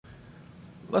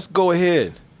let's go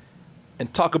ahead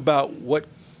and talk about what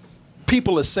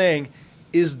people are saying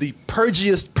is the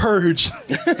purgiest purge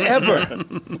ever.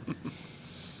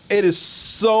 It is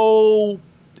so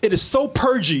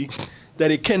purgy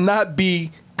that it cannot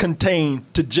be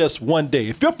contained to just one day.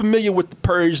 If you're familiar with the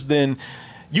purge, then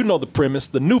you know the premise.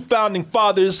 The new founding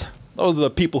fathers, those are the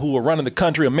people who are running the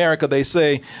country, America, they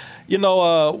say, we're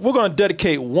going to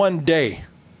dedicate one day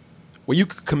where you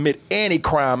could commit any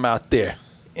crime out there,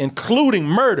 including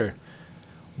murder.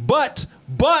 But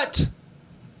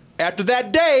after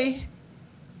that day,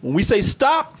 when we say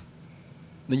stop,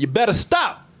 then you better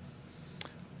stop.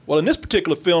 Well, in this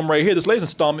particular film right here, this latest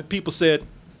installment, people said,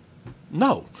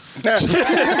 no.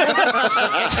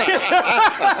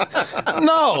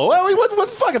 No. Well, what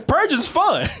fucking purge is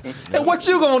fun. And what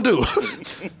you gonna do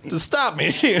to stop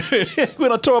me? We're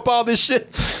gonna tore up all this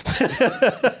shit.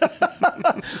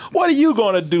 What are you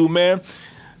gonna do, man?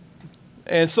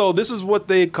 And so this is what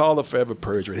they call the forever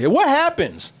purge right here. What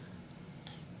happens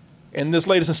in this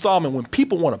latest installment when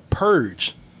people want to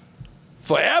purge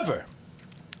forever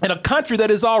in a country that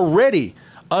is already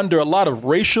under a lot of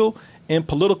racial and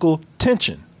political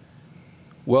tension?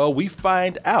 Well, we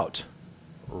find out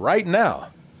right now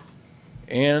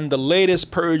in the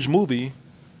latest Purge movie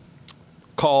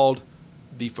called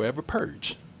The Forever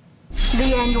Purge.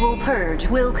 The annual purge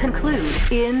will conclude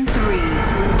in 3,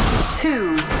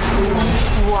 2,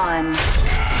 1.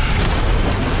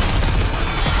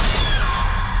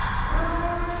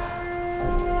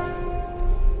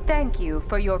 Thank you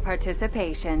for your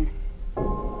participation.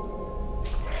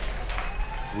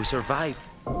 We survived.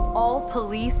 All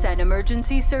police and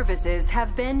emergency services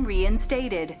have been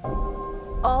reinstated.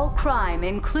 All crime,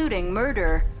 including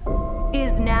murder,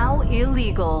 is now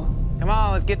illegal. Come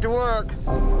on, let's get to work.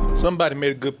 Somebody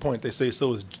made a good point. They say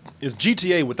so is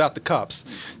GTA without the cops.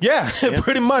 Yeah,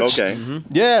 pretty much. Okay. Mm-hmm.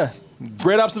 Yeah,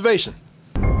 great observation.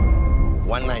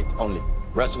 One night only.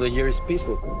 Rest of the year is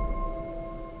peaceful.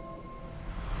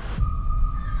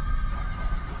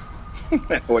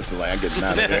 What's the line? I'm getting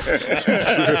out of here.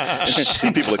 These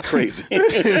people are crazy.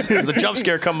 There's a jump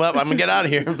scare coming up. I'm going to get out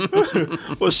of here.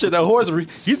 Well, shit, that horse,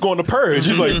 he's going to purge.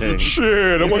 He's like,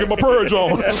 shit, I'm going to get my purge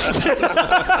on.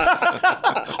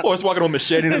 Horse walking on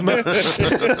machete in his mouth.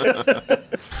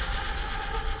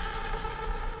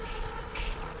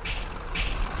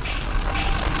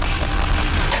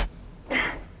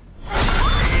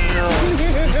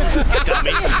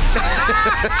 Dummy.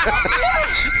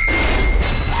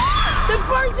 The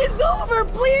purge is over,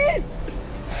 please!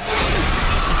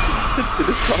 Did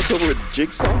this cross over with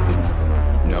Jigsaw?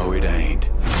 No, it ain't.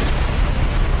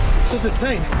 This is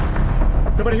insane.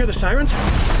 Nobody hear the sirens?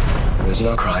 There's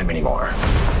no crime anymore.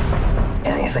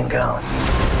 Anything goes.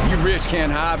 You rich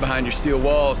can't hide behind your steel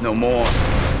walls no more.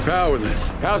 Powerless.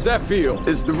 How's that feel?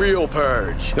 This is the real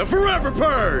purge. The forever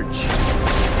purge!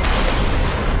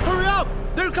 Hurry up!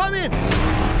 They're coming!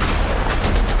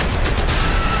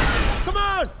 Come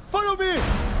on! Follow me!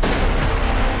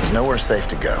 There's nowhere safe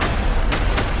to go.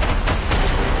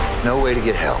 No way to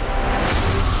get help.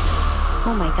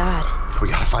 Oh my God. We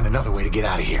gotta find another way to get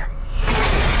out of here.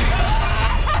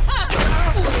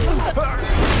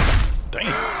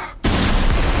 Damn.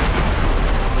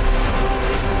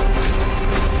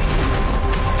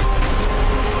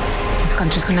 This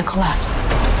country's gonna collapse.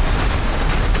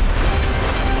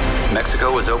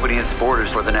 Mexico is opening its borders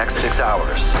for the next 6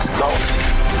 hours. Let's go.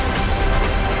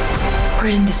 We're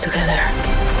in this together.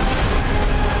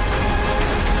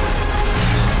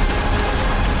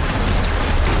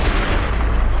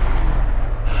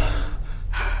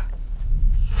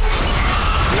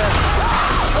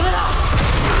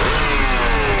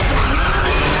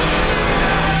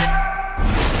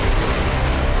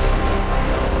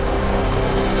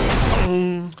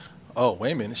 Oh,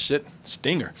 wait a minute. Shit.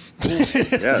 Stinger.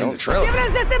 Yeah, don't trail.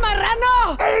 este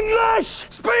marrano! English!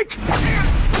 Speak!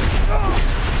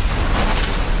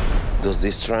 Does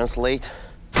this translate?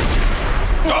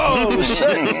 Oh,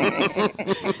 shit.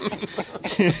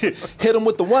 Hit him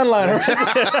with the one-liner.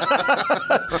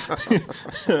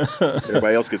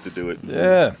 Everybody else gets to do it.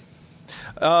 Yeah.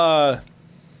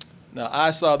 Now,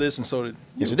 I saw this, and so did you.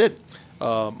 Yes, it did.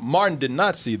 Martin did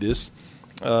not see this.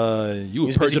 You were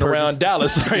He's busy purging around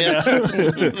Dallas right now.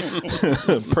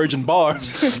 Purging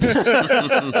bars.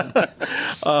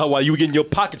 While you were getting your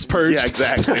pockets purged. Yeah,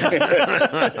 exactly.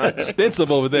 Expensive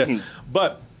over there.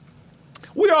 But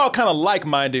we're all kind of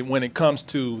like-minded when it comes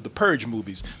to the Purge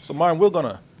movies. So, Martin, we're going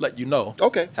to let you know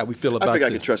how we feel about I think this.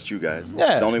 I can trust you guys.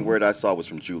 Yeah. The only word I saw was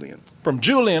from Julian. From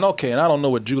Julian, okay. And I don't know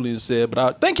what Julian said,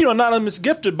 but thank you, Anonymous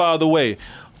Gifted, by the way,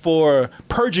 for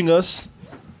purging us.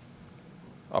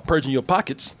 Purging your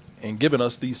pockets and giving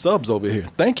us these subs over here.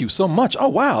 Thank you so much. Oh,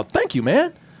 wow. Thank you,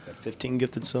 man. 15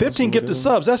 gifted subs. 15 gifted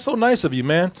subs. That's so nice of you,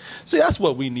 man. See, that's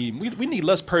what we need. We need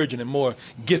less purging and more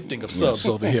gifting of subs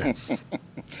over here.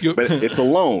 But it's a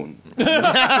loan.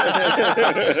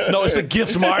 No, it's a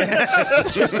gift, Martin. I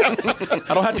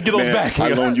don't have to get those back.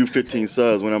 I loaned you 15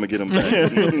 subs. When I'm going to get them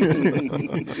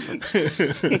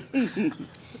back?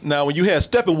 Now, when you had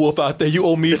Steppenwolf out there, you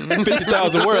owe me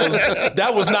 50,000 worlds.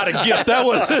 That was not a gift. That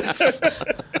was.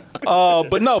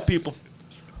 But no, people.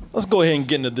 Let's go ahead and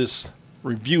get into this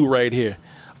review right here.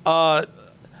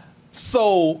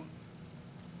 So,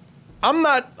 I'm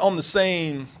not on the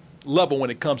same level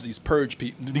when it comes to these Purge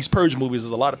movies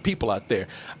as a lot of people out there.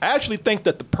 I actually think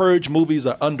that the Purge movies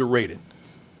are underrated.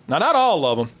 Now, not all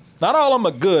of them. Not all of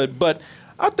them are good, but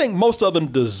I think most of them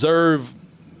deserve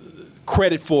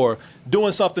credit for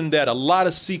doing something that a lot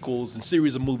of sequels and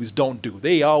series of movies don't do.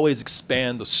 They always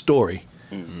expand the story.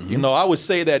 Mm-hmm. You know, I would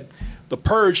say that The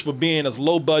Purge, for being as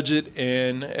low budget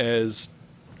and as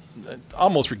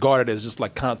almost regarded as just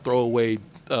like kind of throwaway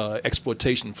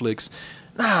exploitation flicks,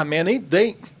 nah, man,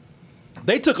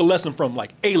 they took a lesson from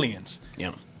like Aliens.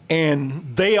 Yeah.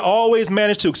 And they always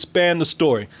managed to expand the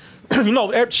story. You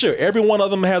know, sure, every one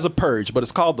of them has a purge, but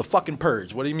it's called the fucking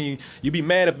purge. What do you mean? You'd be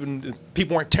mad if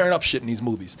people weren't tearing up shit in these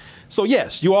movies. So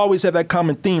yes, you always have that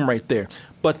common theme right there.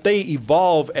 But they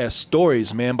evolve as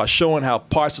stories, man, by showing how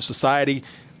parts of society,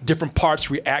 different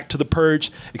parts react to the purge,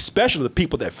 especially the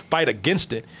people that fight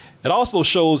against it. It also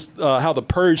shows how the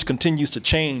purge continues to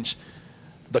change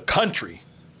the country,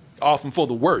 often for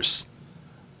the worse.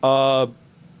 But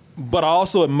I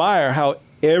also admire how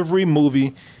every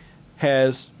movie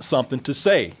has something to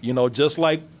say. You know, just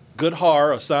like good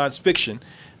horror or science fiction,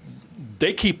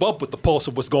 they keep up with the pulse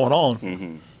of what's going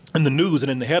on in the news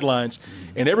and in the headlines.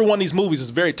 And every one of these movies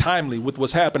is very timely with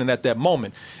what's happening at that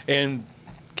moment. And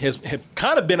have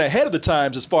kind of been ahead of the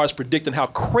times as far as predicting how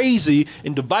crazy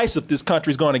and divisive this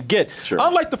country is going to get. Sure.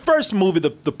 Unlike the first movie,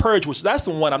 The Purge, which that's the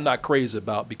one I'm not crazy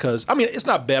about because, I mean, it's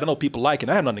not bad. I know people like it.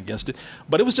 I have nothing against it.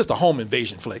 But it was just a home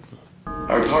invasion flick.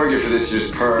 Our target for this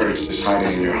year's Purge is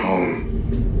hiding in your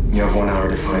home. You have 1 hour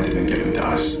to find him and give him to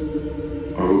us,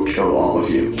 or we'll kill all of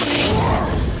you.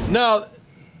 Now,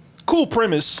 cool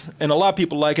premise, and a lot of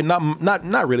people like it.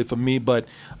 Not really for me, but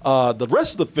the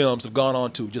rest of the films have gone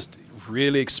on to just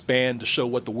really expand to show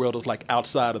what the world is like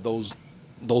outside of those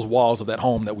walls of that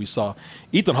home that we saw.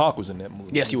 Ethan Hawke was in that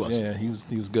movie. Yes, he was. Yeah, he was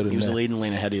good in that. He was the lead in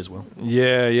Lena Headey as well.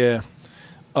 Yeah.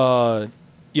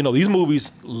 You know, these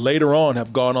movies later on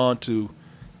have gone on to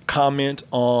comment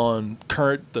on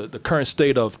the current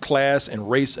state of class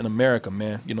and race in America,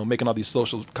 man. You know, making all these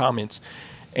social comments.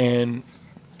 And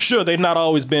sure, they've not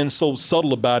always been so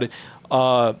subtle about it.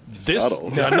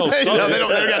 Subtle. I know, subtle. No,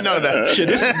 they got none of that. Shit,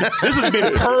 this has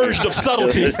been purged of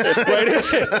subtlety right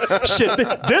here. Shit,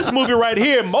 this movie right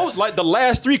here, like the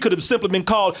last three could have simply been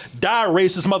called Die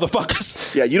Racist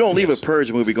Motherfuckers. Yeah, you don't leave a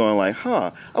Purge movie going like,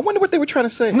 I wonder what they were trying to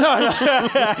say.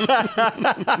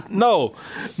 No.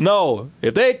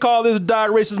 If they call this Die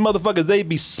Racist Motherfuckers, they'd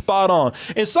be spot on.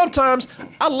 And sometimes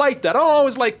I like that. I don't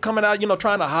always like coming out,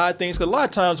 trying to hide things. Because a lot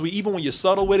of times, even when you're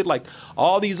subtle with it, like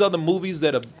all these other movies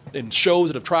that have, and shows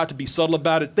that have tried to be subtle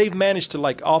about it, they've managed to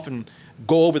like often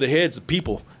go over the heads of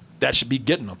people that should be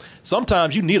getting them.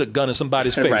 Sometimes you need a gun in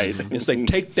somebody's face right. and say,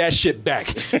 take that shit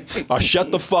back, or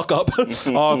shut the fuck up,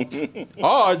 or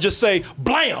just say,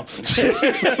 blam.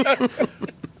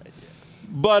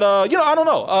 But, I don't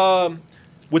know.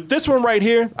 With this one right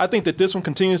here, I think that this one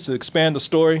continues to expand the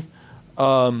story.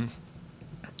 And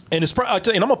it's and I'm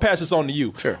going to pass this on to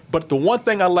you. Sure. But the one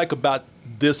thing I like about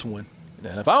this one,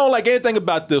 and if I don't like anything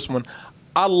about this one,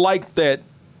 I like that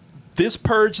this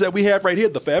Purge that we have right here,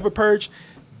 the Forever Purge,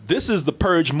 this is the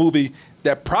Purge movie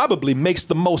that probably makes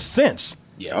the most sense.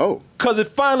 Yeah. Oh. Because it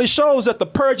finally shows that the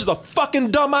Purge is a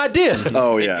fucking dumb idea.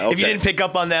 Oh, yeah. Okay. If you didn't pick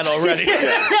up on that already,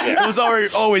 it was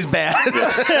always bad.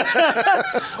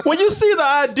 When you see the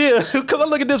idea, because I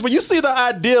look at this, when you see the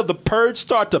idea of the Purge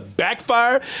start to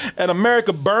backfire and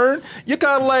America burn, you're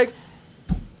kind of like,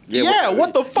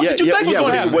 what the fuck did you think was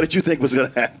going to happen? What did you think was going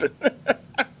to happen?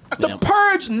 The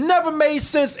Purge never made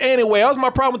sense anyway. That was my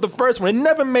problem with the first one. It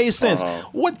never made sense.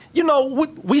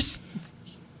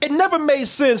 It never made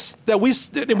sense that we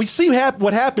see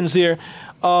what happens here.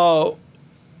 Like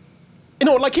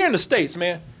here in the States,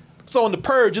 man. So in the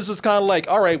Purge, this is kind of like,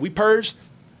 all right, we purged.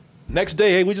 Next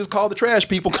day, hey, we just call the trash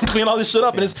people, clean all this shit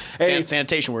up, and it's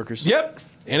sanitation workers. Yep.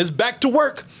 And it's back to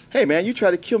work. Hey, man, you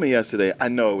tried to kill me yesterday. I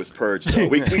know it was Purge, though.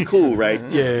 We cool, right?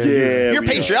 Yeah. You're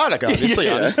patriotic, obviously.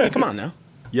 Come on now.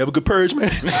 You have a good purge, man?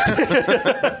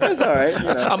 That's all right. You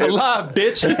know, I'm alive,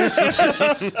 bitch.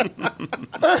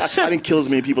 I didn't kill as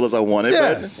many people as I wanted.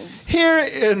 Yeah. But Here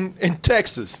in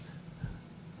Texas,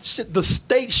 shit, the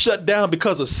state shut down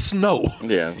because of snow.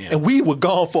 Yeah. And we were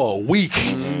gone for a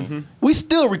week. We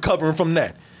still recovering from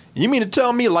that. You mean to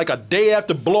tell me like a day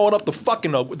after blowing up the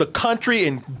fucking the country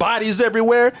and bodies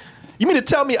everywhere? You mean to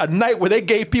tell me a night where they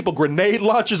gave people grenade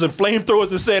launchers and flamethrowers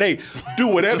and said, hey, do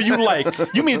whatever you like?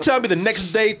 You mean to tell me the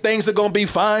next day things are going to be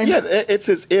fine? Yeah, it's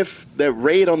as if that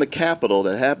raid on the Capitol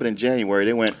that happened in January,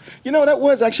 they went, that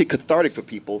was actually cathartic for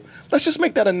people. Let's just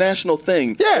make that a national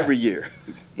thing every year.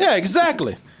 Yeah,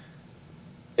 exactly.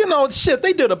 Shit, if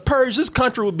they did a purge, this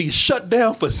country would be shut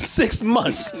down for 6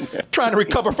 months trying to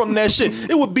recover from that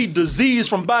shit. It would be disease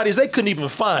from bodies they couldn't even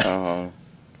find.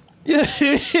 Yeah,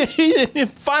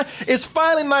 it's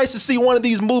finally nice to see one of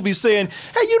these movies saying,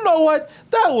 hey, you know what?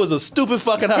 That was a stupid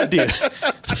fucking idea.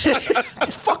 The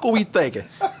fuck were we thinking?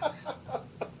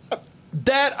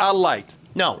 That I liked.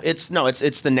 No, it's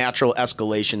the natural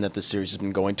escalation that the series has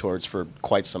been going towards for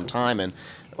quite some time. And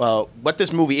what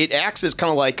this movie, it acts as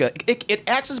kind of like it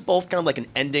acts as both kind of like an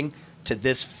ending to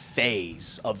this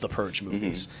phase of the Purge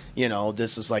movies.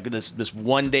 This is like this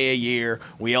one day a year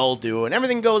we all do, and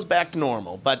everything goes back to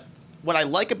normal. But what I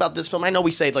like about this film, I know we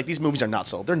say like these movies are not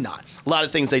subtle. They're not. A lot of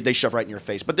things they shove right in your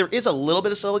face, but there is a little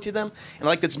bit of subtlety to them, and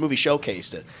I like this movie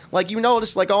showcased it. Like you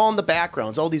notice, like all in the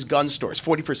backgrounds, all these gun stores,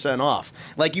 40% off.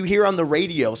 Like you hear on the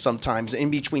radio sometimes in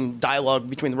between dialogue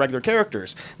between the regular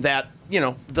characters that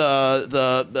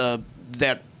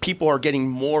that people are getting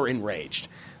more enraged.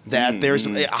 That there's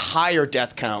a higher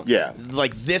death count,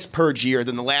 like this purge year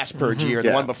than the last purge year,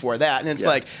 the one before that, and it's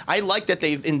like I like that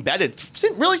they've embedded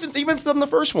since even from the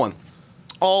first one,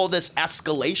 all this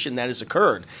escalation that has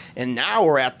occurred, and now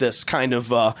we're at this kind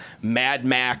of Mad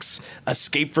Max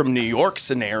Escape from New York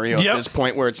scenario at this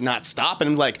point where it's not stopping.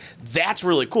 And like that's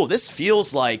really cool. This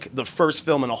feels like the first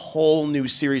film in a whole new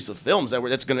series of films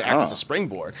that's going to act as a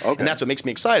springboard, and that's what makes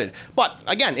me excited. But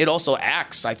again, it also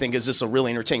acts, I think, as just a really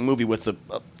entertaining movie with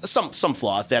some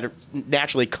flaws that it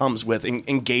naturally comes with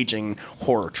engaging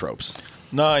horror tropes.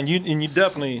 No, and you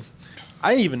definitely.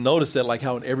 I didn't even notice that, like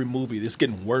how in every movie it's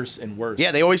getting worse and worse.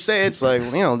 Yeah, they always say it's like,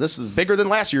 this is bigger than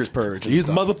last year's Purge. These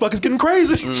motherfuckers getting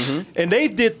crazy. And they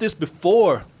did this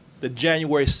before the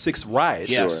January 6th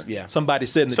riots. Yes, yeah. Somebody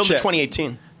said in the chat. Filmed in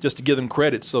 2018. Just to give them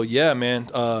credit. So, yeah, man,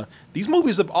 these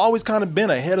movies have always kind of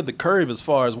been ahead of the curve as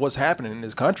far as what's happening in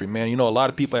this country, man. A lot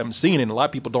of people haven't seen it, and a lot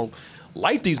of people don't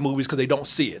like these movies because they don't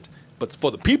see it. But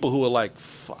for the people who are like,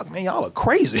 fuck, man, y'all are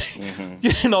crazy.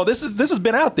 This has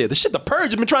been out there. The shit the Purge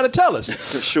has been trying to tell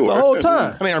us the whole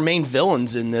time. I mean, our main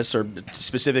villains in this are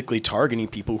specifically targeting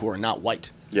people who are not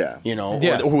white. Yeah. Or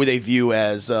who they view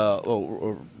as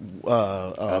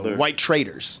white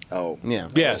traitors. Oh.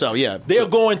 Yeah. So, yeah. They're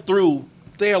going through...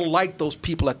 They're like those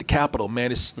people at the Capitol, man.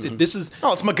 This is...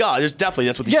 Oh, it's McGaw.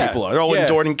 That's what these people are. They're all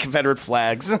endorsing Confederate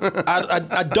flags.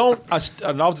 I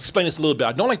was explaining this a little bit.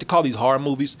 I don't like to call these horror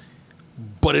movies,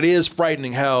 but it is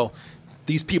frightening how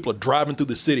these people are driving through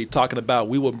the city talking about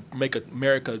we will make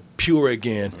America pure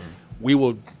again. We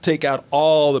will take out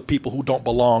all the people who don't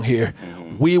belong here.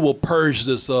 We will purge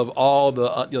this of all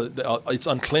the its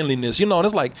uncleanliness. And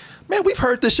it's like, man, we've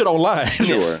heard this shit online.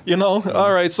 Sure.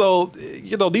 All right. So,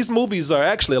 these movies are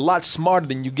actually a lot smarter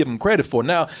than you give them credit for.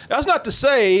 Now, that's not to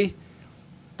say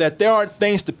that there aren't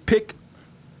things to pick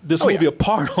this movie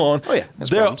apart on. Oh, yeah.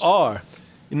 There are.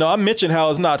 I mentioned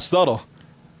how it's not subtle.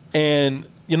 And,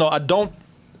 I don't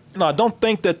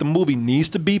think that the movie needs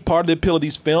to be part of the appeal of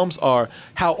these films or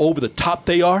how over the top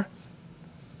they are.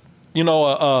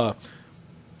 The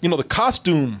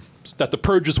costumes that the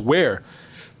Purgers wear,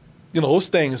 those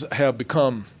things have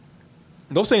become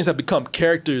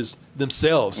characters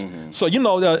themselves. So,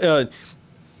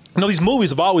 these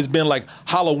movies have always been like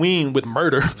Halloween with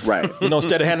murder. Right.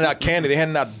 Instead of handing out candy, they're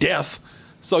handing out death.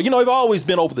 So, they've always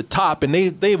been over the top, and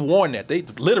they've worn that. They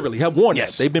literally have worn that.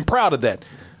 They've been proud of that.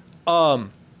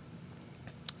 And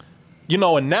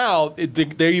now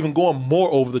they're even going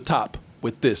more over the top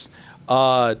with this.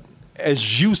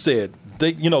 As you said,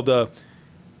 they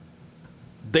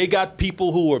got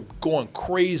people who are going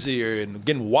crazier and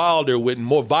getting wilder with and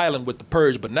more violent with the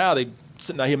Purge, but now they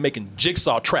sitting out here making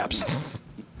jigsaw traps.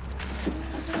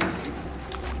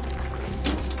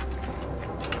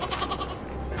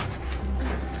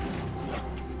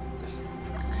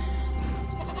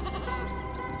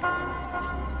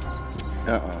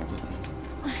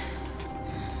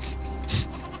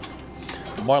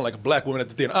 Martin like a black woman at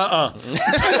the theater. I'm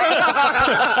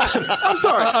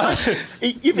sorry.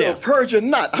 Either a Purge or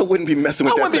not, I wouldn't be messing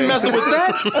with that. I wouldn't be messing with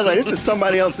that. I was like, this is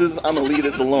somebody else's. I'm gonna leave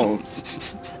this alone.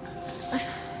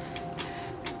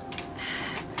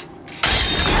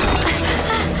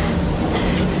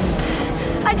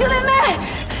 Tu de me!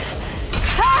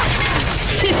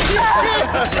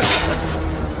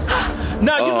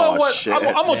 Now you know what? Shit. I'm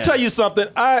gonna tell you something.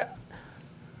 I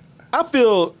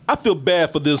feel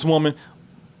bad for this woman,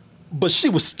 but she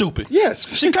was stupid.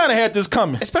 Yes. She kind of had this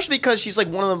coming. Especially because she's like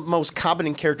one of the most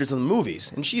competent characters in the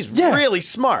movies, and she's really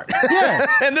smart. Yeah.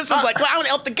 And this one's like, well, I want to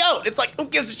help the goat. It's like, who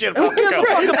gives a shit Who about the gives a goat?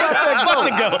 fuck about Fuck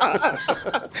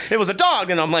the goat. It was a dog,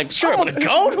 and I'm like, sure, but a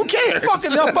goat? Who cares? Fuck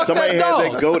Somebody that has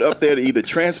dog. that goat up there to either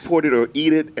transport it or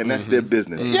eat it, and that's their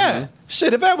business. Yeah.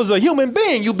 Shit, if that was a human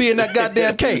being, you'd be in that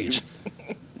goddamn cage.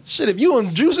 Shit, if you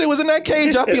and Juicy was in that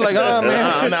cage, I'd be like, oh,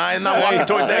 man. No, I'm not walking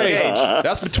towards that cage.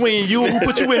 That's between you and who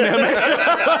put you in there,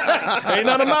 man. Ain't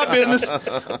none of my business.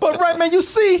 But right, man, you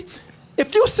see,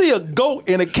 if you see a goat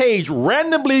in a cage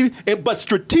randomly but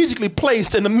strategically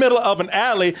placed in the middle of an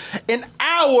alley an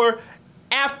hour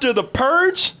after the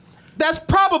purge, that's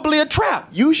probably a trap.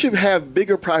 You should have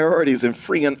bigger priorities than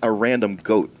freeing a random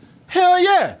goat. Hell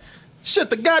yeah.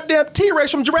 Shit, the goddamn T-Rex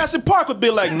from Jurassic Park would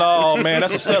be like, no, man,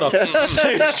 that's a setup.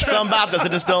 Some Baptists I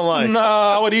just don't like. No,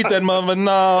 I would eat that mother.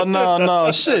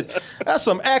 No. Shit. That's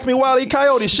some Acme Wile E.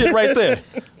 Coyote shit right there.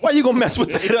 Why you gonna mess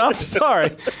with that? I'm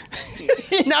sorry.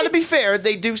 Now, to be fair,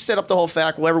 they do set up the whole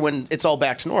fact, well, everyone, it's all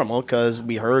back to normal because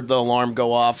we heard the alarm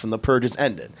go off and the purge has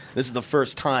ended. This is the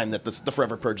first time that the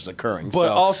Forever Purge is occurring. But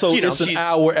also, it's an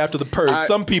hour after the purge.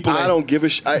 Some people... I don't give a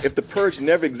shit. If the purge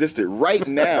never existed right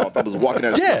now, if I was walking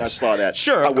down the street and I saw that,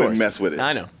 sure, I wouldn't mess with it.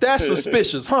 I know. That's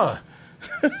suspicious, huh?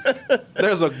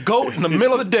 There's a goat in the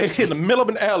middle of the day in the middle of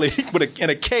an alley in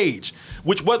a cage,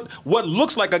 which what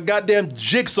looks like a goddamn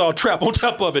jigsaw trap on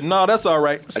top of it. No, that's all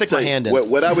right. Stick my hand in.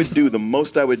 What I would do, the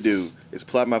most I would do is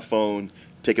pull out my phone,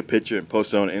 take a picture, and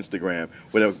post it on Instagram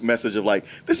with a message of like,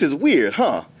 this is weird,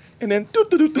 huh? And then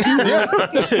yeah.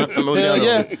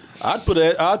 I'd put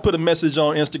a message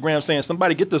on Instagram saying,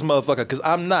 somebody get this motherfucker, because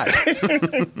I'm not.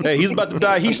 Hey, he's about to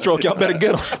die heat stroke. Y'all better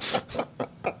get him.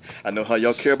 I know how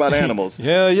y'all care about animals.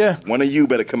 Yeah. One of you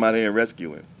better come out here and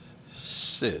rescue him.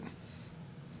 Shit.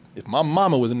 If my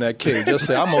mama was in that cage, just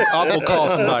say, I'll go call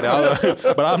somebody.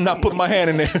 But I'm not putting my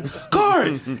hand in there.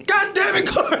 Corey! God damn it,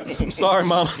 Corey! I'm sorry,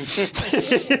 Mama.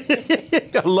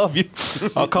 I love you.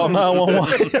 I'll call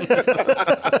 911.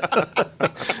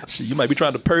 Shit, you might be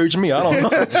trying to purge me. I don't know.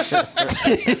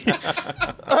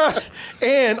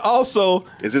 And also...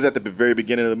 Is this at the very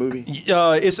beginning of the movie?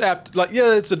 It's after, like,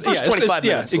 yeah, it's... First 25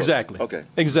 minutes. Yeah, exactly. Okay.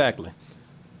 Exactly.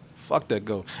 Fuck that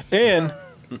goat.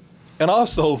 And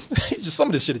also, just some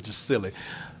of this shit is just silly.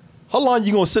 How long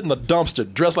you gonna sit in a dumpster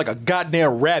dressed like a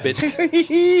goddamn rabbit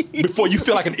before you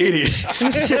feel like an idiot?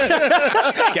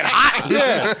 Get hot.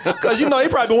 Yeah, because you know he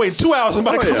probably been waiting 2 hours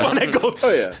about to come find that goat.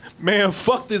 Oh yeah, man,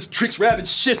 fuck this Trix Rabbit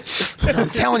shit. I'm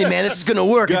telling you, man, this is gonna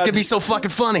work. It's gonna be so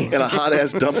fucking funny. In a hot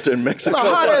ass dumpster in Mexico. In a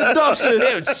hot ass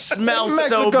dumpster. It smells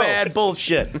so bad.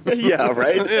 Bullshit. Yeah,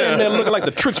 right. Yeah, man, looking like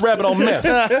the Trix Rabbit on meth.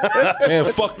 Man,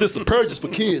 fuck this. The purge is for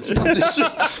kids. Fuck this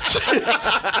shit.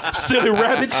 Silly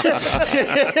rabbit.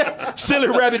 Silly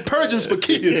rabbit purges for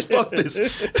kids. Fuck this.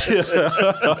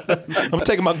 I'm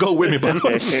taking my goat with me, by the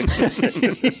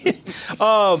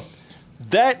way.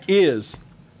 That is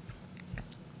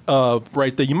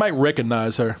right there. You might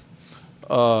recognize her.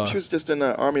 She was just in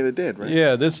Army of the Dead, right?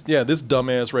 Yeah, this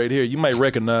dumbass right here. You might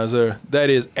recognize her. That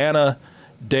is Ana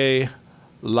de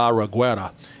la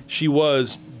Reguera. She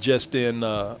was just in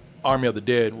Army of the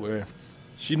Dead, where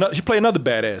she played another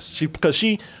badass.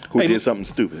 Who did something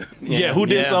stupid. Yeah, who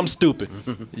did something stupid.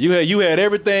 You had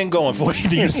everything going for you.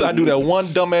 You decided to do that one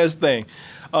dumbass thing.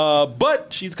 But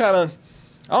she's kind of,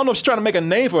 I don't know if she's trying to make a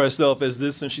name for herself as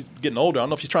this since she's getting older. I don't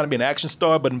know if she's trying to be an action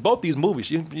star, but in both these movies,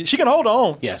 she can hold her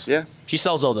own. Yes. Yeah. She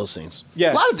sells all those scenes.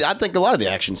 Yeah. I think a lot of the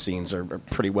action scenes are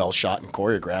pretty well shot and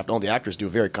choreographed. All the actors do a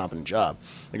very competent job.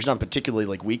 There's not a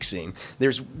particularly weak scene.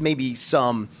 There's maybe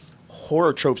some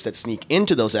horror tropes that sneak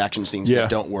into those action scenes that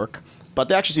don't work. But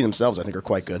the action scenes themselves, I think, are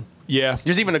quite good. Yeah.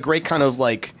 There's even a great kind of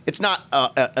it's not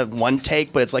a one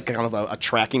take, but it's like kind of a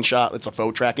tracking shot. It's a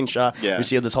faux tracking shot. Yeah. You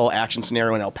see this whole action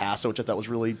scenario in El Paso, which I thought was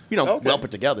really, well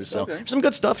put together. So there's some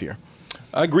good stuff here.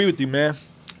 I agree with you, man.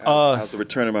 How's the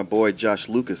return of my boy Josh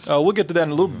Lucas? We'll get to that in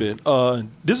a little bit.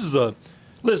 This is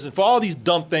listen, for all these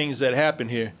dumb things that happen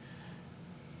here,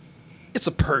 it's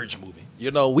a purge movie.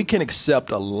 We can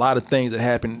accept a lot of things that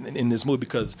happen in this movie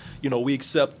because, we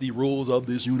accept the rules of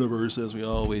this universe, as we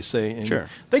always say. And sure.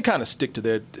 They kind of stick to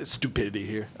their stupidity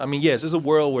here. I mean, yes, there's a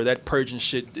world where that purging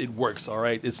shit, it works, all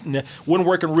right? It wouldn't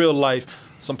work in real life.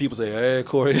 Some people say, hey,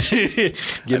 Corey,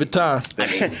 give it time.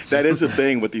 That is the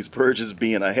thing with these purges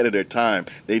being ahead of their time.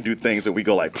 They do things that we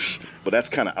go like, but that's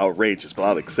kind of outrageous, but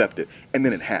I'll accept it. And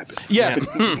then it happens. Yeah,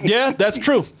 yeah, that's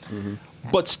true. Mm-hmm.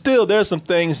 But still, there's some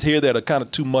things here that are kind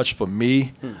of too much for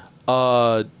me.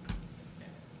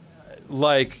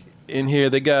 Like in here,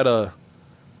 they got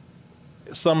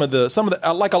some of the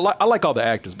I like all the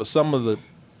actors, but some of the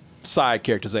side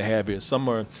characters they have here, some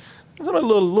are a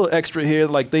little extra here.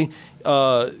 Like the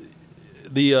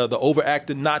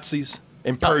overacted Nazis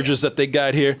and purgers that they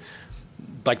got here.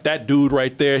 Like that dude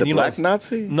right there. The black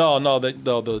Nazi? No.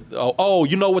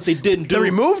 You know what they didn't do? They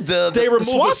removed the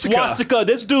swastika.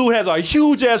 This dude has a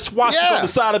huge ass swastika on the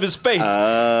side of his face.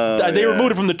 They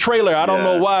removed it from the trailer. I don't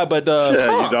know why, but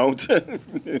you don't.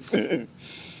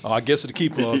 I guess to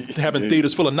keep having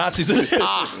theaters full of Nazis in it.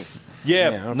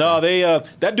 No, they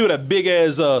that dude had a big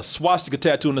ass swastika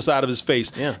tattoo on the side of his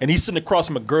face, and he's sitting across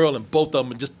from a girl, and both of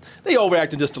them they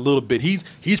overacting just a little bit. He's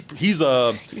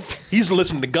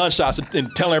listening to gunshots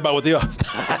and telling everybody what they are.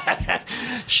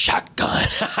 Shotgun,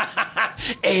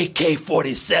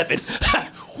 AK-47.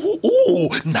 Ooh,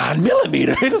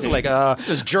 9mm. It's like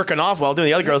just jerking off while doing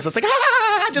the other girls. It's like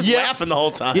just laughing the whole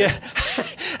time. Yeah,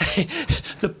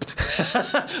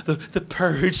 the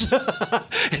purge.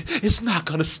 It's not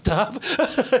gonna stop.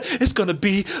 It's gonna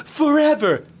be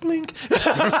forever. Blink.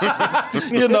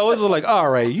 It's like, all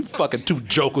right, you fucking two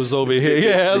jokers over here.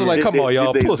 Yeah, it's like, come on,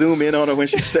 y'all. Did they zoom in on her when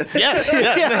she said that?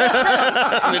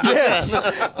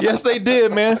 Yes, they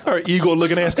did, man. Her ego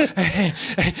looking ass.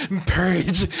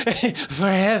 Purge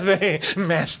forever,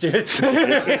 master.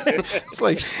 It's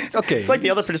like, okay. It's like the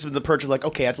other participants of the purge are like,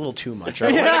 okay, that's a little too much.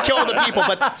 Right? We're gonna kill other people,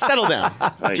 but settle down.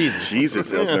 Like,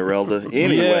 Jesus, Esmeralda.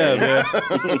 Anyway, man.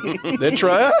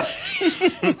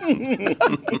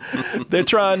 They're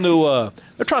trying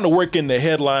to work in the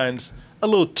headlines a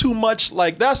little too much.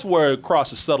 Like, that's where it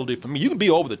crosses subtlety for me. You can be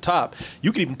over the top.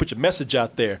 You can even put your message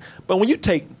out there. But when you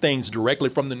take things directly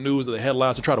from the news or the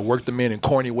headlines and try to work them in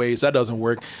corny ways, that doesn't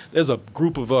work. There's a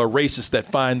group of racists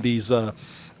that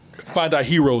find our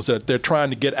heroes that they're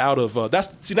trying to get out of. That's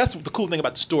the cool thing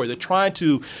about the story.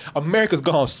 America's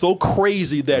gone so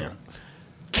crazy that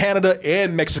Canada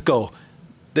and Mexico,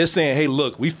 they're saying, hey,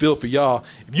 look, we feel for y'all.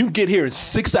 If you can get here in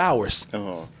 6 hours,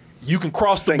 you can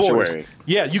cross the borders.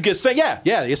 Yeah, you get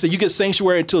They say you get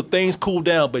sanctuary until things cool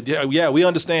down. But we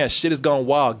understand shit has gone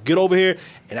wild. Get over here,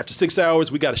 and after 6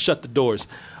 hours, we got to shut the doors.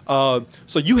 So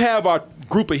you have our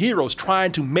group of heroes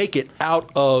trying to make it out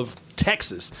of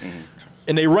Texas.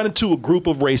 And they run into a group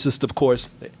of racists, of course,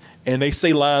 and they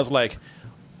say lines like,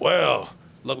 well,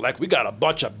 look like we got a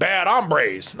bunch of bad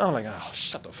hombres. And I'm like, oh,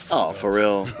 shut the fuck up. For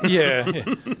real? Yeah.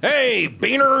 Hey,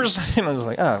 beaners. And I was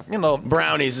like,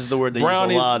 brownies is the word they use a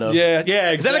lot of. Yeah,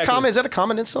 exactly. Is that a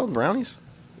common insult, brownies?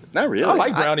 Not really. I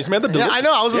like brownies, man. They're delicious. I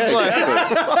know. I was just like,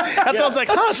 that sounds like,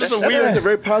 it's just a weird. It's a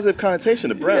very positive connotation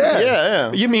to brownies.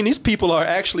 Yeah. You mean these people are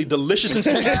actually delicious and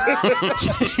sweet?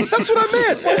 That's what I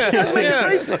meant. That's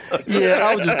racist. Yeah,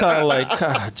 I was just kind of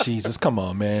like, Jesus, come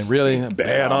on, man. Really?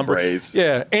 Bad hombres.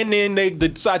 Yeah. And then they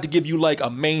decide to give you like a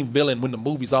main villain when the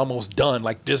movie's almost done,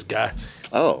 like this guy.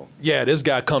 Oh. Yeah, this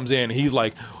guy comes in and he's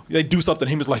like, they do something.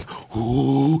 He was like,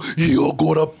 ooh, you're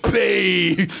going to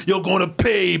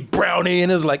pay, Brownie.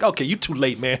 And it's like, okay, you too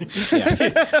late, man.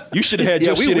 Yeah. You should have had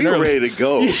your shit in early. We were ready to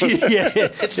go.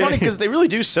 It's funny because they really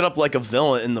do set up like a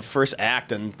villain in the first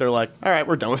act and they're like, all right,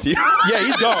 we're done with you. Yeah,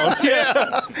 he's gone.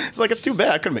 Yeah. It's like, it's too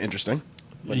bad. It could have been interesting.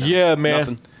 No, yeah, man.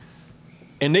 Nothing.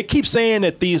 And they keep saying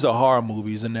that these are horror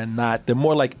movies, and they're not. They're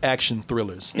more like action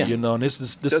thrillers, And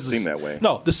this does seem that way.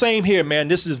 No, the same here, man.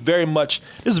 This is very much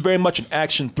an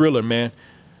action thriller, man.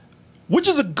 Which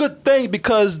is a good thing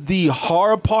because the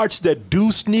horror parts that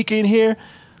do sneak in here,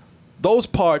 those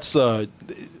parts, the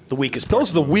weakest.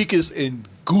 Those are the weakest and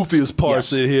goofiest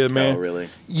parts in here, man. Oh, really?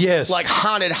 Yes. Like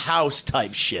haunted house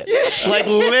type shit. Like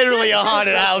literally a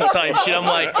haunted house type shit. I'm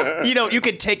like, you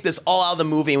could take this all out of the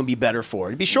movie and it would be better for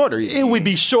it. It'd be shorter. It would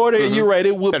be shorter. Mm-hmm. You're right.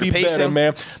 It would be better,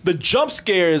 man. The jump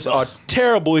scares are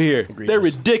terrible here. Egregious. They're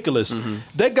ridiculous. Mm-hmm.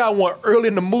 They got one early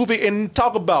in the movie and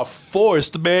talk about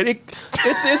forest, man.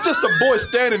 It's just a boy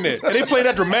standing there. And they play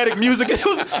that dramatic music. It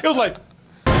was like...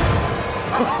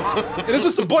 and it's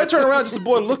just a boy turning around, just a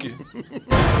boy looking.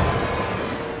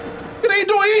 He ain't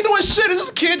doing shit. It's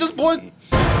just a kid, just boy.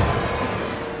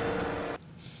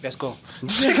 Let's go.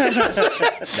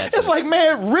 It's like,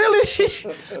 man, really?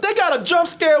 They got a jump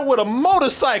scare with a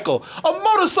motorcycle. A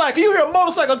motorcycle. You hear a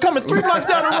motorcycle coming 3 blocks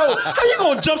down the road. How you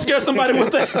gonna jump scare somebody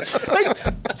with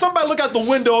that? Somebody look out the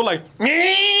window like,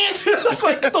 it's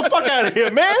like, get the fuck out of here,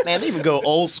 man. Man, they even go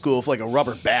old school with like a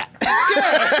rubber bat.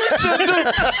 Yeah, they should do.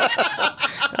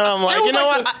 I'm like, you know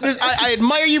what? I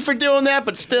admire you for doing that,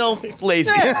 but still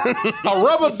lazy. Yeah. A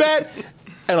rubber bat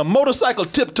and a motorcycle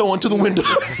tiptoeing to the window.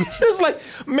 It's like,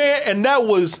 man, and that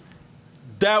was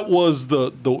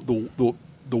the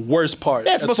the worst part.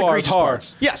 Yeah, it's as most far as egregious horror.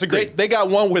 parts. Yes, agreed. They got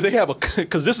one where they have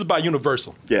because this is by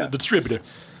Universal, Yeah. the distributor,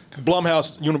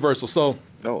 Blumhouse Universal. So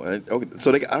So I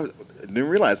didn't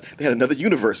realize they had another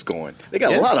universe going. They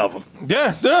got a lot of them.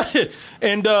 yeah,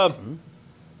 and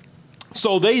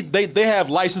so they have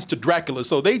license to Dracula.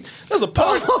 So there's a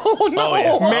part. Oh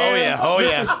yeah, man, oh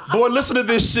boy, listen to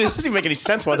this shit. It doesn't even make any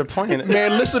sense why they're playing it.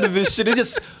 Man, listen to this shit.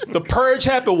 The Purge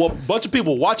happened with a bunch of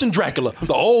people watching Dracula,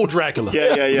 the old Dracula.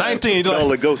 Yeah. 19.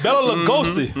 Bela Lugosi. Bela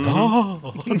Lugosi.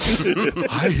 Oh,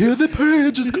 I hear the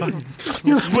Purge is coming.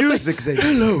 Music they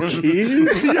Hello,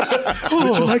 kids.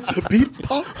 Would you like to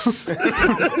beatbox?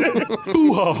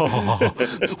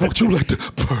 Would you like to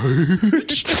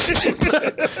purge?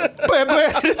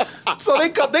 but so they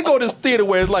go to this theater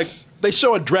where it's like they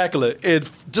showing Dracula, and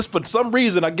just for some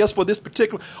reason, I guess for this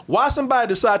particular, why somebody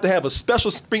decide to have a special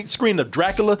screen of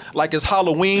Dracula like it's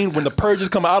Halloween when the purges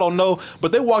come out, I don't know.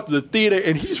 But they walk to the theater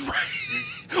and he's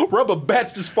rubber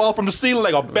bats just fall from the ceiling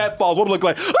like a bat falls. What it look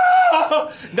like?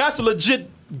 Ah! That's a legit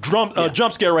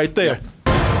jump scare right there.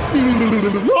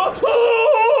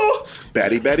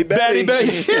 Batty.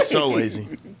 So lazy.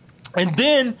 And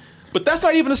then, but that's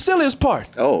not even the silliest part.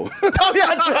 Oh, yeah,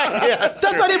 that's right. Yeah, that's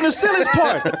not even the silliest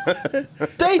part.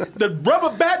 The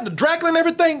rubber bat and the Dracula and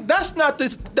everything. That's not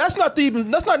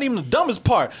even the dumbest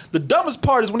part. The dumbest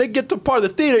part is when they get to part of the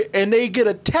theater and they get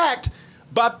attacked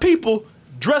by people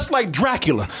dressed like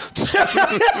Dracula.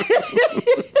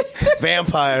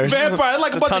 Vampires,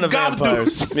 like a bunch ton of goth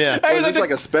vampires. dudes. Yeah, was this like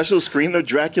a special screening of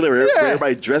Dracula where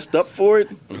everybody dressed up for it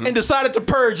and decided to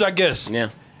purge, I guess. Yeah.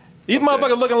 These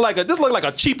motherfuckers looking like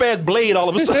a cheap ass blade all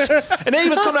of a sudden, and they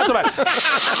even come out to like,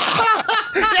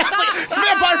 it's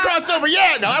vampire crossover.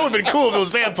 Yeah, no, that would have been cool if it was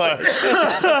vampire.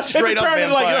 Straight up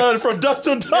vampires. Like from dusk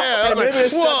to dawn. Yeah, I was like,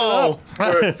 whoa.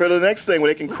 for the next thing where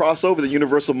they can cross over the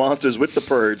Universal monsters with the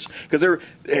Purge, because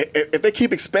if they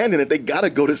keep expanding it, they got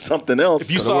to go to something else.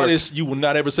 If you saw this, you would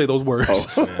not ever say those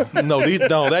words. No,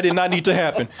 that did not need to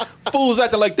happen. Fools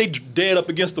acting like they dead up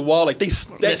against the wall, like they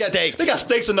got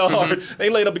stakes in their heart. They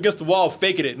laid up against the wall,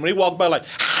 faking it. And when they walk by, like,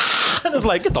 and it's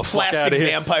like, get the fuck out of here.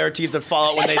 Plastic vampire teeth that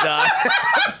fall out when they die.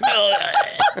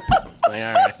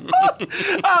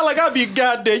 I'd be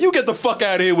goddamn. You get the fuck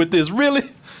out of here with this, really?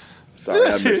 Sorry,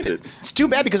 I missed it. It's too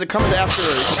bad because it comes after.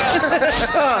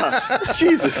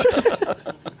 Jesus.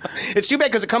 It's too bad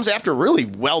because it comes after a really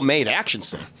well-made action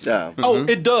scene. Yeah. Mm-hmm. Oh,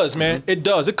 it does, man. It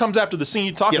does. It comes after the scene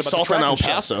you talked about. Assault on El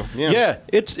Paso. Yeah.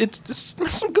 It's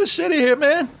some good shit in here,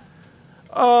 man.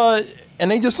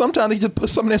 And sometimes they just put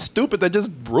something that's stupid that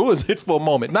just ruins it for a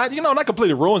moment. Not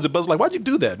completely ruins it, but it's like, why'd you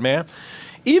do that, man?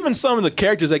 Even some of the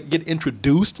characters that get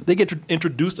introduced, they get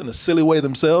introduced in a silly way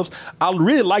themselves. I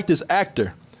really like this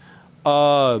actor,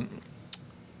 Tenoch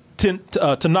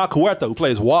Huerta, who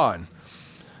plays Juan.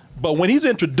 But when he's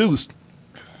introduced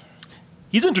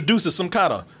as some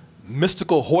kind of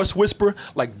mystical horse whisperer,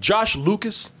 like Josh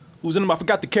Lucas, who's in him. I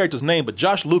forgot the character's name, but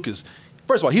Josh Lucas.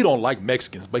 First of all, he don't like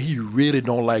Mexicans, but he really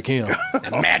don't like him.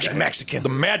 The magic Mexican,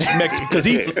 because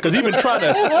he been trying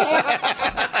to.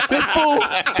 This fool,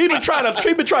 he been trying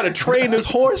to train his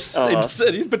horse. And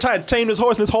he's been trying to tame his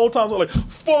horse, and this whole time he's like,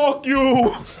 "Fuck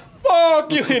you."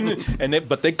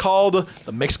 But they call the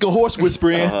Mexican horse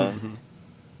whisperer in,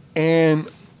 and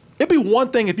it'd be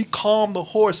one thing if he calmed the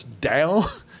horse down,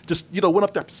 just went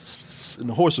up there. And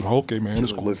the horse was like, okay, man.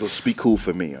 Let's be cool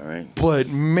for me, all right? But,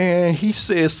 man, he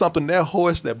said something to that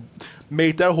horse that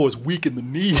made that horse weak in the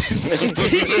knees.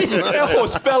 That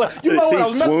horse fell out. You know what? I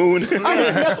was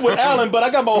messing with Alan, but I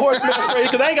got my horse mask ready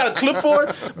because I ain't got a clip for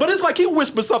it. But it's like he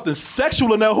whispered something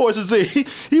sexual in that horse's ear.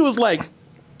 He was like,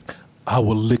 I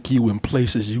will lick you in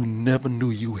places you never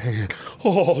knew you had.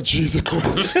 Oh, Jesus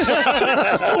Christ.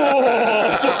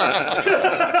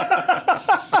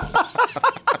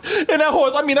 And that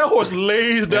horse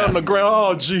lays down on the ground.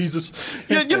 Oh, Jesus.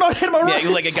 You know, hit my right. Yeah,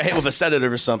 like it got hit with a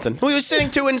sedative or something. Well, he was sitting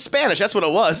to in Spanish. That's what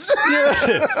it was.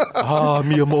 Yeah. Ah,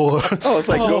 mi amor. Oh, it's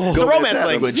like go it's a romance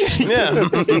language. Yeah.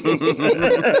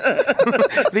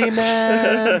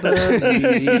 Remember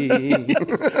me.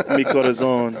 Mi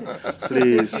corazón,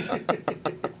 please.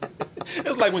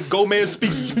 It's like when Gomez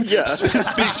speaks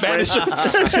Spanish.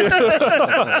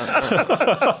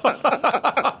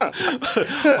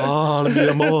 Oh, mi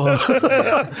amor.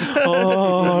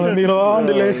 Oh, mi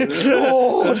ándale.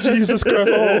 Oh, Jesus Christ.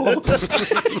 Oh.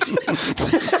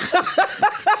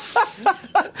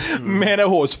 Man, that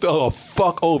horse fell a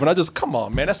fuck over. And come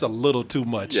on, man, that's a little too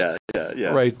much. Yeah.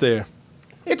 Right there.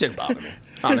 It didn't bother me.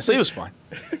 Honestly, it was fine.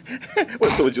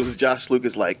 So was Josh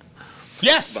Lucas like?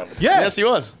 Yes. Yeah. Yes, he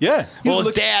was. Yeah. Well, his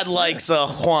dad likes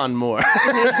Juan more.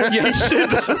 Yeah, he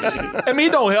should. I mean,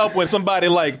 it don't help when somebody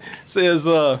says,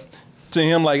 to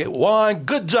him like, Juan,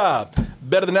 good job.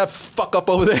 Better than that fuck up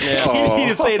over there. Yeah. He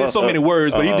didn't say it in so many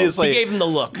words, but he did say he gave him the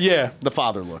look. Yeah. The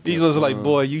father look. He was like,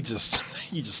 boy, you just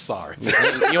sorry.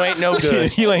 You ain't no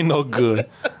good. You ain't no good.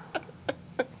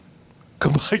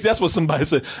 That's what somebody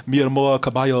said. Mi amor,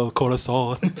 caballo,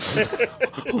 corazón.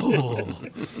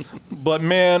 But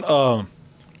man,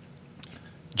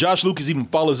 Josh Lucas even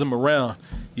follows him around.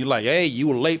 He's like, hey, you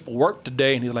were late for work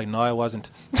today. And he's like, no, I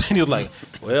wasn't. And he was like,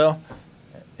 well,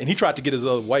 and he tried to get his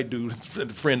white dude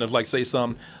friend to like say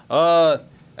something.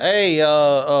 Hey,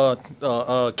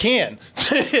 Ken,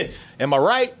 am I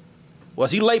right?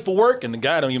 Was he late for work? And the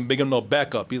guy don't even bring him no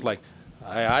backup. He's like,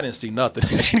 I didn't see nothing.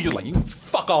 And he's like, you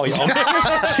fuck all y'all.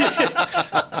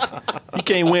 You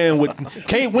can't win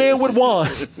with Juan.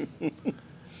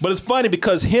 But it's funny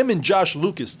because him and Josh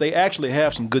Lucas, they actually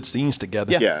have some good scenes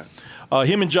together. Yeah.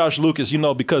 Him and Josh Lucas,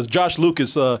 because Josh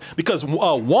Lucas,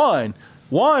 Juan,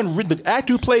 the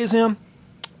actor who plays him,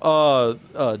 Tenoch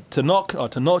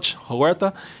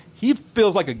Huerta, he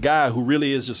feels like a guy who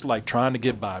really is just like trying to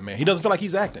get by, man. He doesn't feel like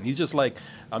he's acting. He's just like,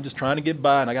 I'm just trying to get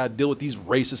by and I got to deal with these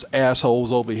racist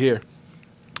assholes over here.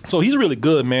 So he's really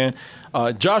good, man.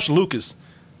 Josh Lucas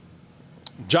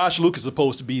is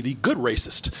supposed to be the good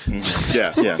racist.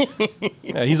 Yeah,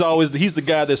 he's the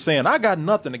guy that's saying, I got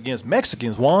nothing against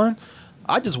Mexicans, Juan.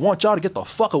 I just want y'all to get the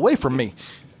fuck away from me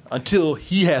until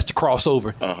he has to cross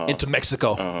over into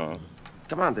Mexico.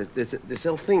 Come on, they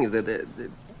sell things, the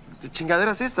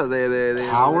chingaderas estas, the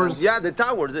towers? Yeah, the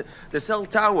towers. They sell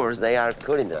towers, they are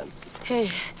cutting them. Hey,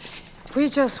 we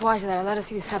just watched that a lot of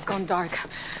cities have gone dark.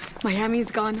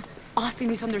 Miami's gone. Austin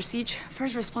is under siege.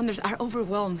 First responders are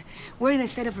overwhelmed. We're in a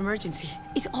state of emergency.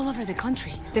 It's all over the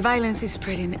country. The violence is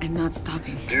spreading and not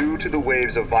stopping. Due to the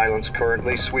waves of violence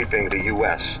currently sweeping the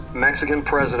U.S., Mexican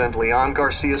President Leon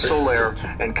Garcia Soler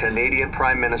and Canadian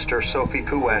Prime Minister Sophie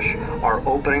Puech are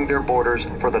opening their borders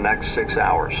for the next 6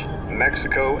 hours.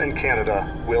 Mexico and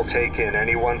Canada will take in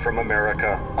anyone from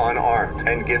America unarmed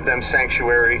and give them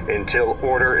sanctuary until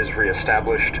order is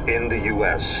reestablished in the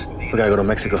U.S. We gotta go to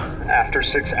Mexico. After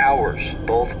 6 hours,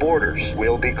 both borders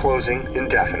will be closing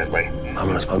indefinitely.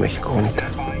 Vámonos pa' México, bonita.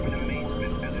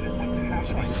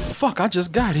 Fuck, I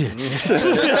just got here.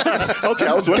 Okay,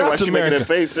 I was wondering why she making that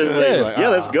face. Yeah,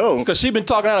 let's go. Because she been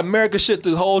talking out America shit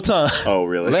this whole time. Oh,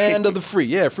 really? Land of the free.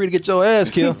 Yeah, free to get your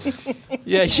ass killed.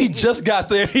 Yeah, she just got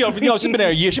there. She's been there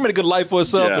a year. She made a good life for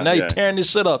herself, and now you're tearing this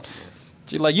shit up.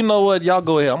 She's like, you know what? Y'all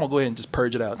go ahead. I'm going to go ahead and just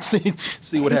purge it out.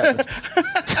 See what happens.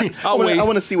 I'll wait. I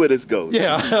want to see where this goes.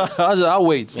 Yeah, I'll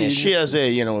wait. Yeah, she has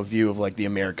a view of like the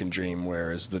American dream,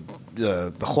 whereas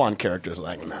the Juan character is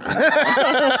like, nah.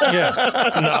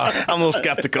 I'm a little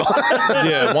skeptical.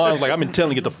 Yeah, Juan's like, I've been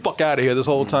telling you, get the fuck out of here this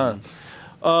whole time.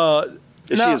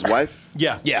 Is she his wife?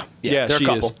 Yeah. They're a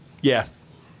couple. Is. Yeah.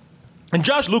 And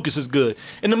Josh Lucas is good.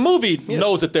 And the movie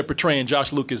knows that they're portraying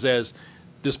Josh Lucas as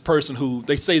this person who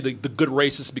they say the good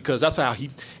racist because that's how he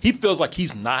feels like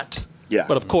he's not. Yeah.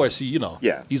 But of course,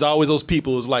 he's always those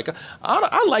people who's like,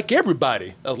 I like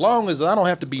everybody as long as I don't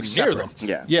have to be near them.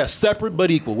 Yeah. Yeah, separate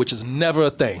but equal, which is never a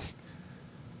thing.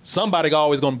 Somebody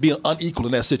always going to be unequal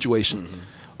in that situation.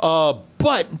 Mm-hmm.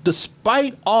 But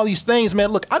despite all these things,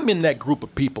 man, look, I'm in that group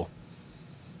of people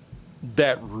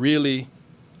that really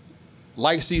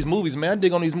likes these movies, man. I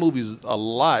dig on these movies a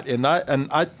lot, and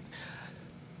I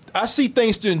see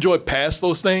things to enjoy past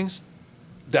those things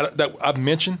that I've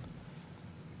mentioned.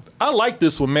 I like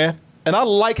this one, man. And I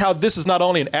like how this is not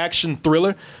only an action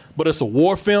thriller, but it's a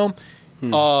war film.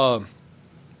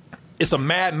 It's a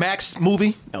Mad Max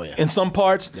movie in some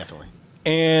parts. Definitely.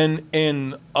 And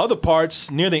in other parts,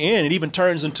 near the end, it even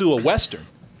turns into a Western.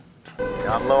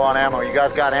 Yeah, I'm low on ammo. You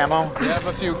guys got ammo? We have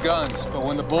a few guns, but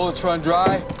when the bullets run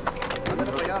dry,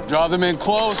 draw them in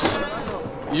close,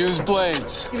 use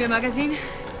blades. Give me a magazine.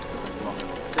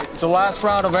 It's the last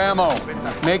round of ammo.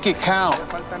 Make it count.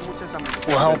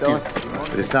 We'll help you.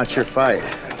 But it's not your fight.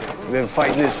 We've been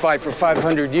fighting this fight for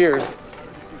 500 years.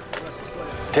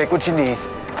 Take what you need.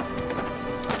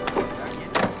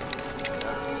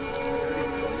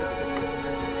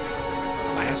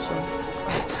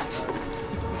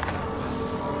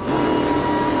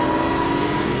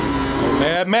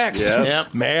 Mad Max. Yeah.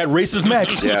 Mad Racist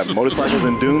Max. Yeah, motorcycles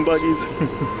and dune buggies.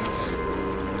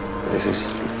 This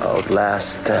is our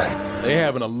last They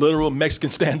having a literal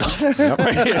Mexican standoff.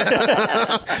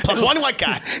 Plus one white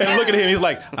guy. And look at him. He's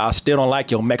like, I still don't like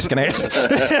your Mexican ass.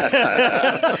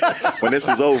 When this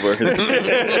is over,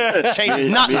 changes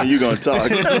nothing. Me and you gonna talk.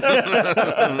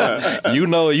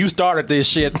 You started this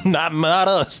shit, not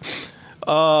us.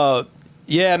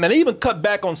 Yeah, man, they even cut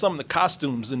back on some of the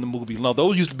costumes in the movie. No,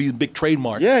 those used to be a big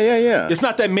trademark. Yeah. It's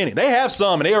not that many. They have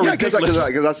some, and they are ridiculous.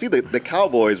 Because I see the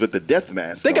cowboys with the death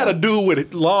mask. They got a dude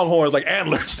with long horns like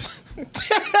antlers.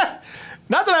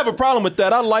 Not that I have a problem with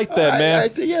that. I like that, man.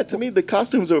 To me, the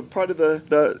costumes are part of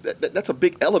that's a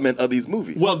big element of these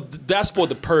movies. Well, that's for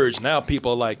The Purge. Now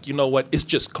people are like, you know what? It's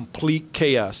just complete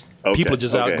chaos. People are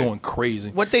just out going crazy.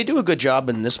 What they do a good job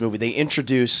in this movie, they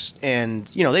introduce, and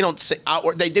they don't say,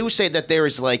 they do say that there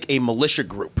is like a militia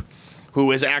group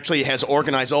who has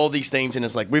organized all these things and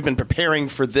is like, we've been preparing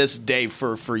for this day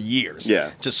for years.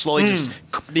 Yeah. To slowly just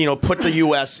put the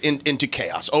U.S. into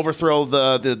chaos, overthrow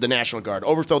the National Guard,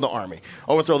 overthrow the army,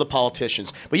 overthrow the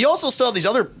politicians. But you also still have these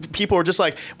other people who are just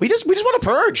like, we just want to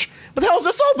purge. What the hell is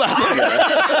this all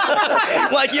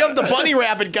about? Like you have the bunny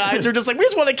rabbit guys who are just like, we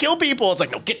just want to kill people. It's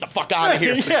like, no, get the fuck out of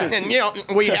here. Yeah. And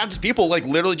we have these people like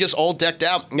literally just all decked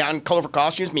out, got in colorful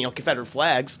costumes, Confederate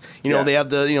flags. They have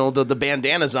the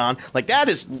bandanas on. Like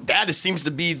that seems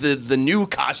to be the new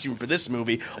costume for this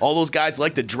movie. All those guys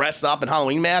like to dress up in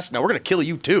Halloween masks. Now we're gonna kill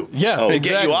you too. Yeah, and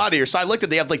get you out of here. So I looked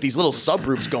at they have like these little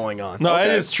subgroups going on. No,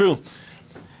 it is true.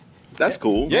 That's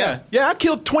cool. Yeah. I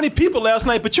killed 20 people last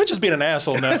night, but you're just being an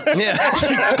asshole now. Yeah.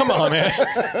 Come on, man.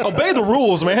 Obey the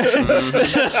rules, man.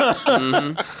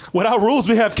 Without rules,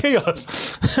 we have chaos.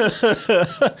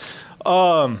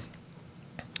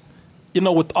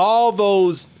 With all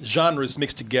those genres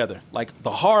mixed together, like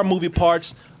the horror movie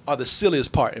parts are the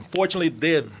silliest part. Unfortunately,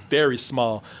 they're very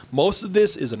small. Most of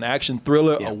this is an action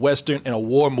thriller, a Western, and a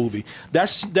war movie.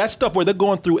 That's stuff where they're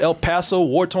going through El Paso,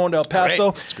 war-torn El Paso.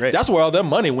 It's great. That's where all their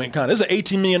money went, kind of. It's an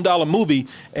 $18 million movie,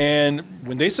 and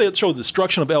when they show the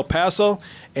destruction of El Paso,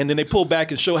 and then they pull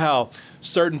back and show how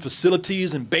certain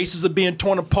facilities and bases are being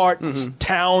torn apart,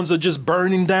 towns are just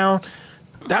burning down,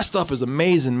 that stuff is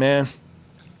amazing, man.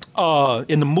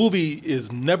 And the movie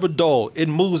is never dull. It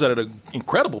moves at an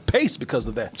incredible pace because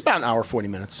of that. It's about an hour 40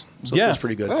 minutes, so it's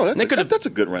pretty good. Oh, that's a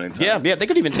good running time. Yeah. They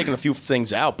could even taken a few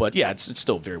things out, but yeah, it's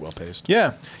still very well paced.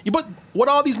 Yeah, but what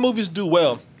all these movies do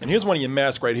well, and here's one of your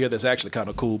masks right here that's actually kind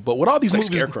of cool. But what all these movies,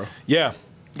 Scarecrow. Yeah,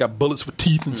 got bullets for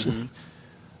teeth and shit.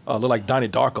 Look like Donnie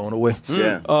Darko in a way.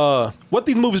 Yeah. What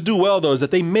these movies do well though is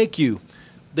that they make you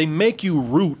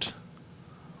root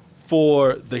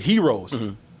for the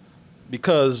heroes.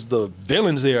 Because the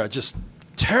villains there are just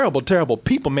terrible, terrible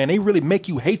people, man. They really make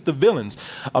you hate the villains.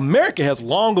 America has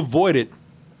long avoided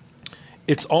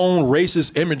its own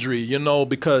racist imagery,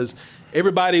 because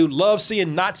everybody loves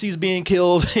seeing Nazis being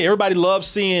killed. Everybody loves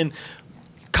seeing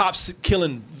cops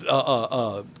killing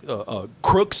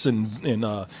crooks and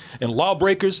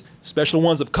lawbreakers, especially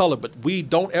ones of color. But we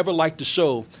don't ever like to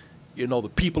show,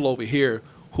 the people over here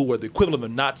who are the equivalent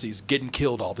of Nazis getting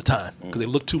killed all the time because they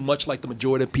look too much like the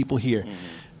majority of people here.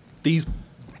 These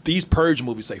purge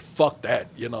movies say fuck that,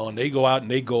 and they go out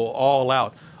and they go all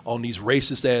out on these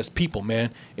racist ass people,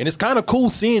 man. And it's kind of cool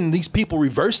seeing these people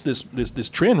reverse this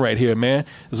trend right here, man.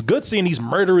 It's good seeing these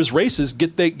murderous racists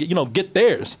get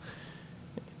theirs.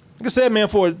 Like I said, man,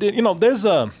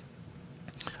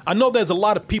 I know there's a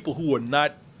lot of people who are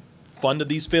not fond of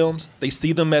these films. They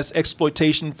see them as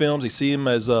exploitation films. They see them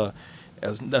as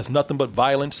nothing but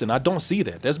violence, and I don't see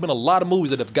that. There's been a lot of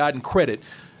movies that have gotten credit,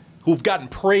 who've gotten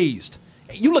praised.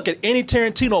 You look at any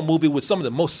Tarantino movie with some of the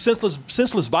most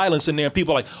senseless violence in there, and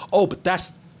people are like, oh, but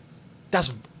that's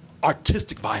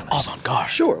artistic violence. Avant-garde.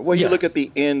 Sure. Well, you look at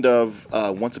the end of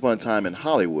Once Upon a Time in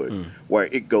Hollywood, where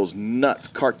it goes nuts,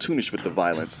 cartoonish with the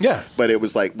violence. Yeah. But it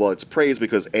was like, well, it's praised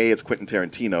because A, it's Quentin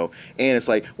Tarantino, and it's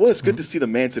like, well, it's good to see the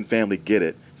Manson family get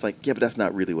it. It's like, yeah, but that's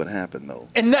not really what happened, though.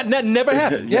 And that never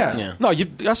happened. Yeah. No,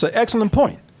 that's an excellent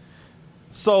point.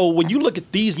 So when you look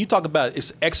at these and you talk about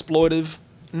it's exploitive,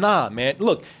 nah, man.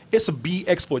 Look, it's a B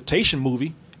exploitation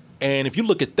movie, and if you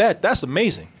look at that, that's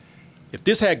amazing. If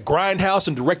this had Grindhouse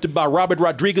and directed by Robert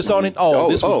Rodriguez on it,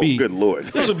 this would be good Lord.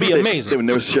 This would be amazing. They would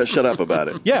never shut up about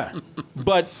it. Yeah,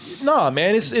 but nah,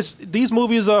 man, it's these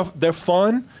movies they're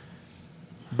fun,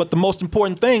 but the most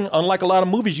important thing, unlike a lot of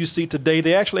movies you see today,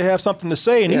 they actually have something to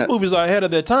say, and these movies are ahead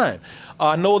of their time.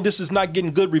 I know this is not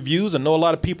getting good reviews. I know a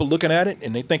lot of people looking at it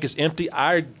and they think it's empty.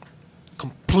 I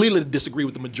completely disagree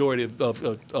with the majority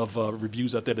of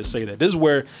reviews out there that say that. This is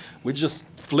where we just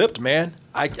flipped, man.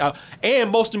 And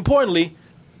most importantly,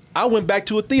 I went back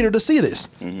to a theater to see this,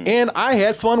 and I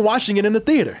had fun watching it in the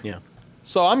theater. Yeah.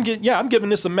 So I'm giving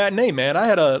this a matinee, man. I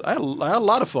had a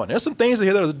lot of fun. There's some things in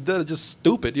here that are just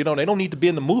stupid. They don't need to be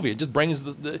in the movie. It just brings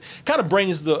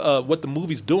the what the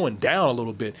movie's doing down a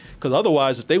little bit. Because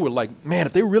otherwise, if they were like, man,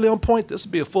 if they were really on point, this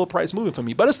would be a full price movie for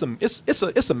me. But it's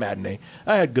a matinee.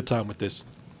 I had a good time with this.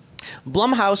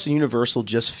 Blumhouse and Universal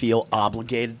just feel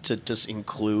obligated to just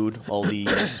include all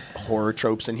these horror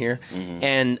tropes in here,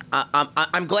 and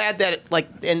I'm glad that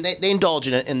and they indulge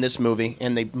in it in this movie,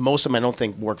 and most of them I don't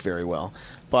think work very well,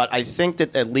 but I think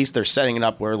that at least they're setting it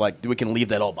up where we can leave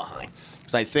that all behind,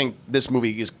 because I think this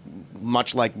movie is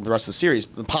much like the rest of the series,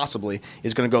 possibly,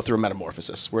 is going to go through a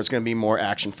metamorphosis where it's going to be more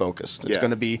action focused. It's going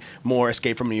to be more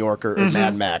Escape from New York or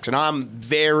Mad Max, and I'm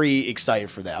very excited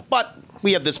for that. But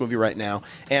we have this movie right now,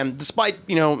 and despite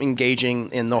engaging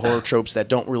in the horror tropes that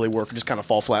don't really work, or just kind of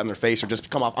fall flat in their face, or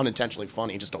just come off unintentionally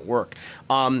funny and just don't work,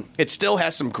 it still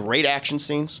has some great action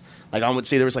scenes. Like I would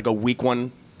say there was a weak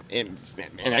one in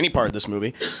any part of this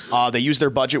movie. They use their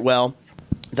budget well.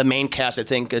 The main cast, I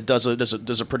think, does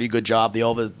a pretty good job. They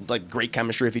all have great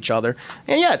chemistry with each other,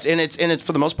 and it's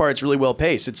for the most part, it's really well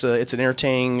paced. It's an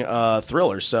entertaining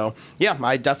thriller. So yeah,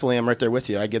 I definitely am right there with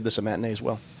you. I give this a matinee as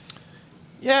well.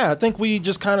 Yeah, I think we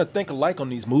just kind of think alike on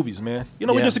these movies, man. We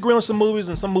disagree on some movies,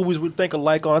 and some movies we think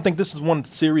alike on. I think this is one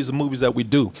series of movies that we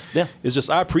do. Yeah, it's just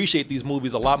I appreciate these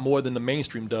movies a lot more than the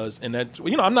mainstream does, and that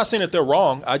I'm not saying that they're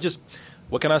wrong.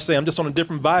 What can I say? I'm just on a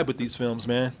different vibe with these films,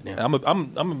 man. Yeah. I'm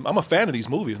a fan of these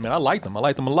movies, man. I like them. I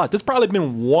like them a lot. There's probably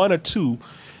been one or two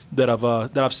that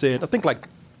I've said. I think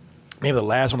maybe the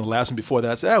last one before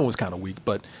that. I said that one was kind of weak,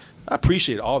 but I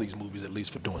appreciate all these movies at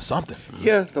least for doing something.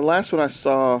 Yeah, the last one I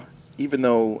saw, even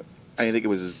though I didn't think it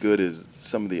was as good as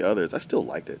some of the others, I still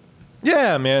liked it.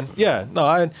 Yeah, man. Yeah, no,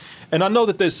 I know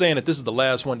that they're saying that this is the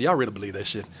last one. Do y'all really believe that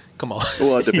shit? Come on.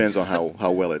 Well, it depends on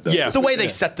how well it does. Yeah, the way they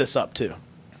set this up too.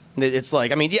 It's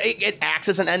it acts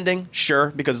as an ending,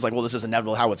 sure, because it's this is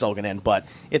inevitable how it's all going to end, but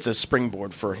it's a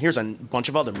springboard for here's a bunch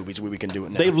of other movies where we can do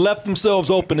it now. They've left themselves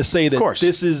open to say that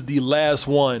this is the last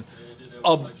one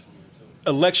of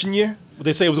election year.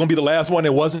 They say it was going to be the last one.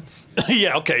 It wasn't.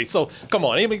 Yeah, okay. So come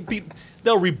on,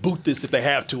 they'll reboot this if they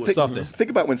have to or something. Think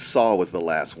about when Saw was the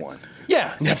last one.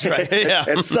 Yeah, that's right. Yeah.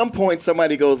 At some point,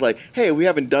 somebody goes "Hey, we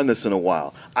haven't done this in a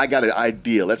while. I got an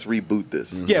idea. Let's reboot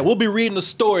this." Yeah, we'll be reading a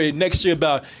story next year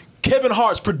about Kevin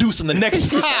Hart's producing the next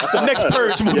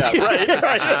Purge movie. Yeah,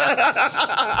 right.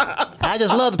 I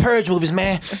just love the Purge movies,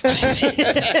 man.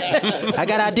 I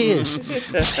got ideas.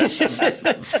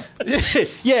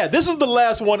 Yeah, this is the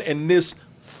last one in this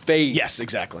phase. Yes,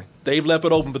 exactly. They've left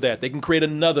it open for that. They can create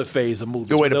another phase of movies.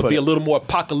 Good way to They'll put be it. a little more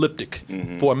apocalyptic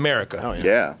for America. Oh,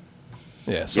 Yeah.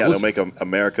 Yeah, so they'll make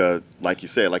America, like you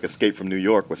said, like Escape from New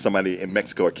York, where somebody in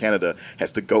Mexico or Canada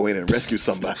has to go in and rescue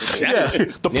somebody. Yeah,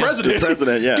 the president. The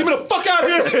president, yeah. Give me the fuck out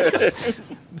of here.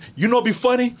 You know what'd be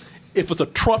funny? If it's a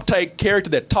Trump-type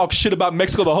character that talks shit about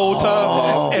Mexico the whole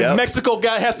time, and Mexico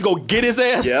guy has to go get his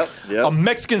ass. Yep. A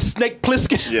Mexican Snake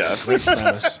Plissken. Yeah. Great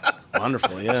premise.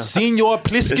 Wonderful, yeah. Senor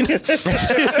Plissken.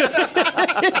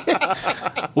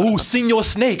 Ooh, Senor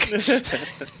Snake.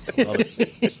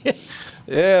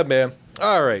 Yeah, man.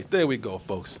 All right, there we go,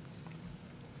 folks.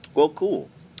 Well, cool.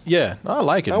 Yeah, I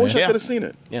like it, I man. wish I could have seen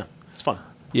it. Yeah, it's fun.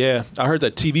 Yeah, I heard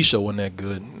that TV show wasn't that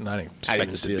good, and I didn't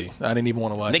expect it to be. I didn't even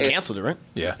want to watch it. They canceled it, right?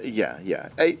 Yeah. Yeah.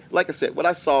 Hey, like I said, what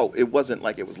I saw, it wasn't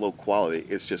like it was low quality.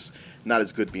 It's just not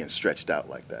as good being stretched out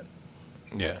like that.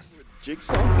 Yeah.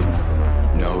 Jigsaw?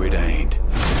 No, it ain't.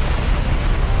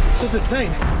 This is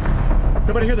insane.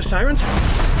 Nobody hear the sirens?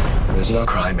 There's no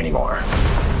crime anymore.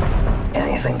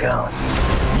 Anything goes.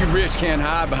 You rich can't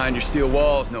hide behind your steel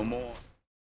walls no more.